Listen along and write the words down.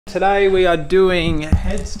Today we are doing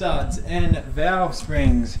head studs and valve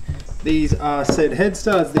springs. These are said head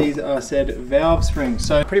studs, these are said valve springs.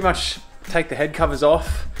 So pretty much take the head covers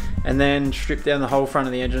off and then strip down the whole front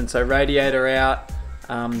of the engine. So radiator out,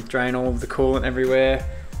 drain all of the coolant everywhere,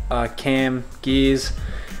 cam, gears,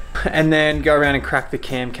 and then go around and crack the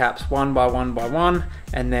cam caps one by one,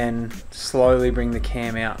 and then slowly bring the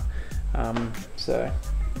cam out. So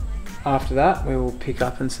after that, we will pick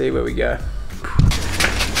up and see where we go.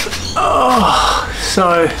 Oh,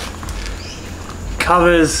 so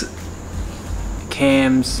covers,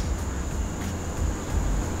 cams,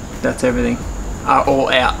 that's everything, are all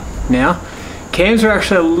out now. Cams are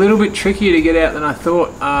actually a little bit trickier to get out than I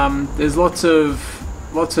thought. There's lots of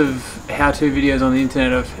how-to videos on the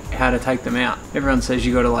internet of how to take them out. Everyone says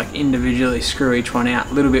you got to like individually screw each one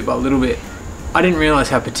out little bit by little bit. I didn't realize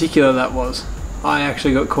how particular that was. I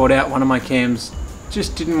actually got caught out. One of my cams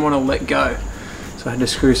just didn't want to let go. So I had to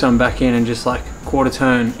screw some back in and just like quarter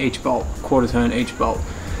turn each bolt, quarter turn each bolt.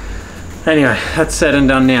 Anyway, that's said and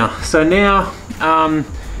done now. So now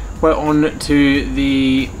we're on to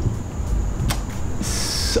the,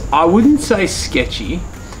 I wouldn't say sketchy,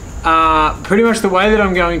 pretty much the way that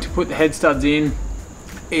I'm going to put the head studs in.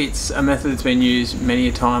 It's a method that's been used many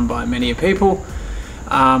a time by many a people.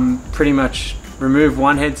 Pretty much remove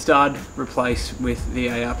one head stud, replace with the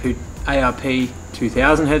ARP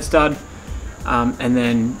 2000 head stud, and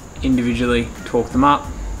then individually torque them up,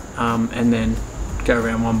 and then go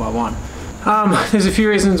around one by one. There's a few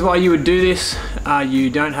reasons why you would do this.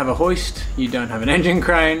 You don't have a hoist, you don't have an engine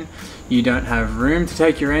crane, you don't have room to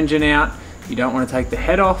take your engine out, you don't want to take the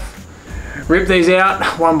head off. Rip these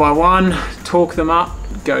out one by one, torque them up,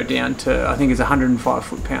 go down to, I think it's 105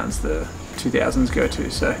 foot-pounds the 2000s go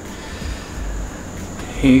to, so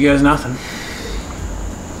here goes nothing.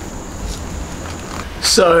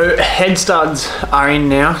 So head studs are in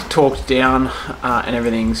now, torqued down, and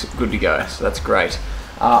everything's good to go, so that's great.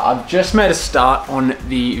 I've just made a start on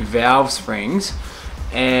the valve springs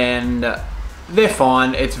and they're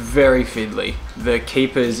fine. It's very fiddly. The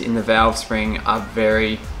keepers in the valve spring are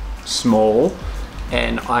very small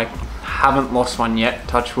and I haven't lost one yet,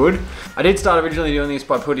 touch wood. I did start originally doing this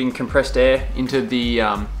by putting compressed air into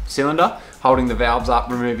the cylinder, holding the valves up,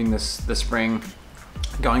 removing the spring,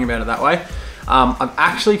 going about it that way. I've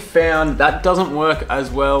actually found that doesn't work as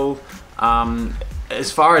well as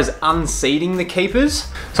far as unseating the keepers.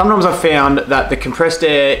 Sometimes I've found that the compressed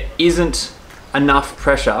air isn't enough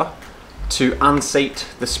pressure to unseat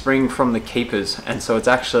the spring from the keepers, and so it's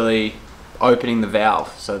actually opening the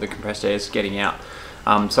valve, so the compressed air is getting out.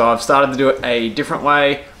 So I've started to do it a different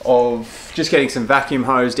way of just getting some vacuum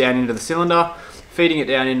hose down into the cylinder, feeding it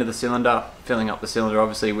down into the cylinder, filling up the cylinder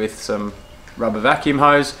obviously with some rubber vacuum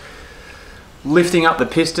hose, lifting up the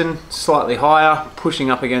piston slightly higher,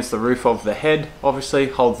 pushing up against the roof of the head, obviously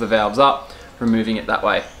holds the valves up, removing it that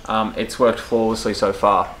way. It's worked flawlessly so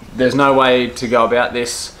far. There's no way to go about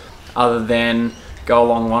this other than go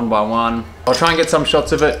along one by one. I'll try and get some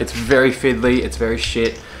shots of it. It's very fiddly, it's very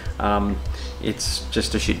shit. It's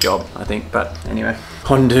just a shit job, I think, but anyway.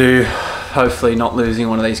 On to hopefully not losing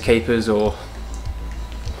one of these keepers or,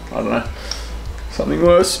 I don't know, something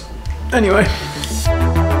worse. Anyway.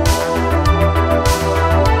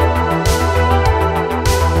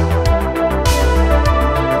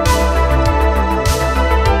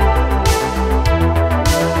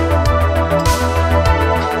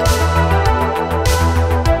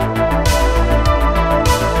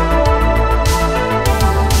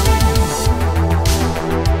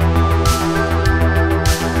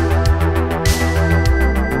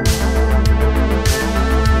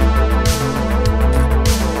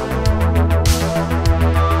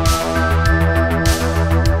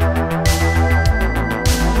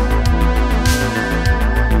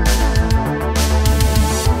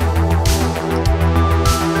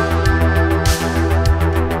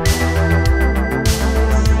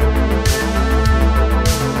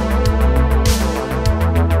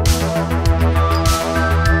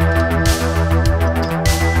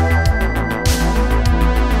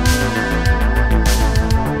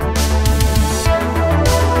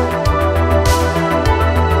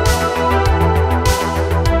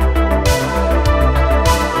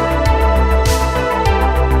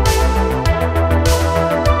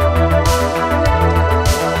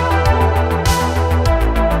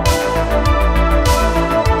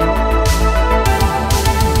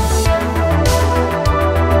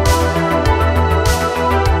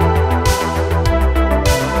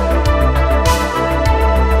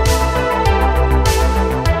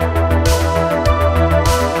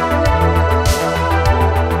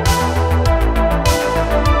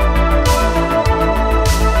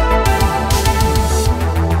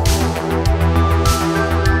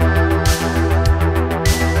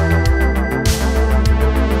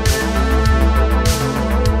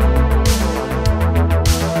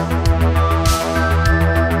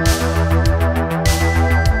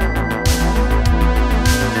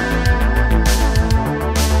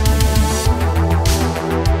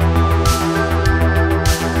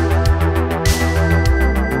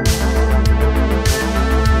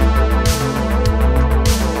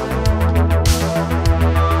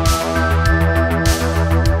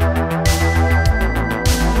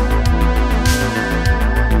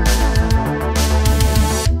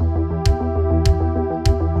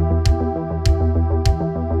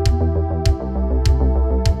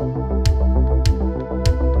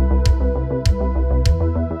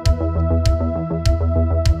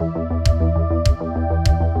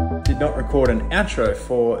 record an outro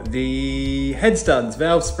for the head studs,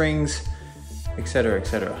 valve springs, etc,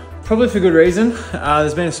 etc. Probably for good reason.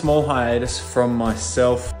 There's been a small hiatus from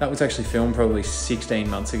myself. That was actually filmed probably 16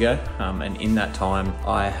 months ago. And in that time,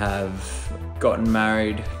 I have gotten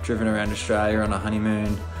married, driven around Australia on a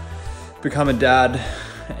honeymoon, become a dad,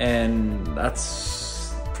 and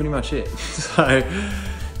that's pretty much it. So,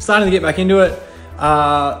 starting to get back into it.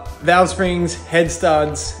 Valve springs, head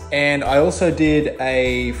studs, and I also did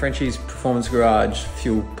a Frenchie's Performance Garage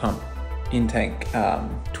fuel pump in-tank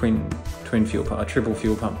twin fuel pump, a triple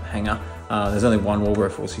fuel pump hanger. There's only one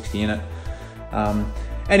Walbro 460 in it.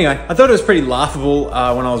 Anyway, I thought it was pretty laughable when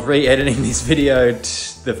I was re-editing this video,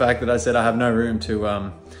 the fact that I said I have no room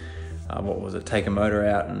to, take a motor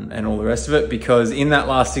out and all the rest of it, because in that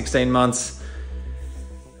last 16 months,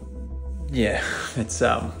 yeah, it's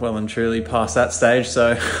well and truly past that stage.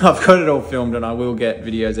 So I've got it all filmed and I will get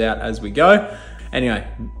videos out as we go. Anyway,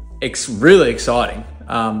 it's really exciting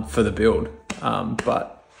for the build,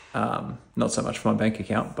 but not so much for my bank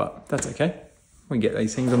account, but that's okay. We can get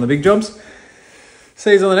these things on the big jobs.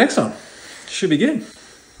 See you on the next one. Should be good.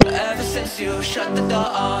 Ever since you shut the door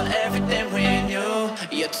on everything we knew,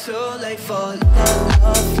 you're too late for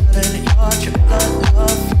love,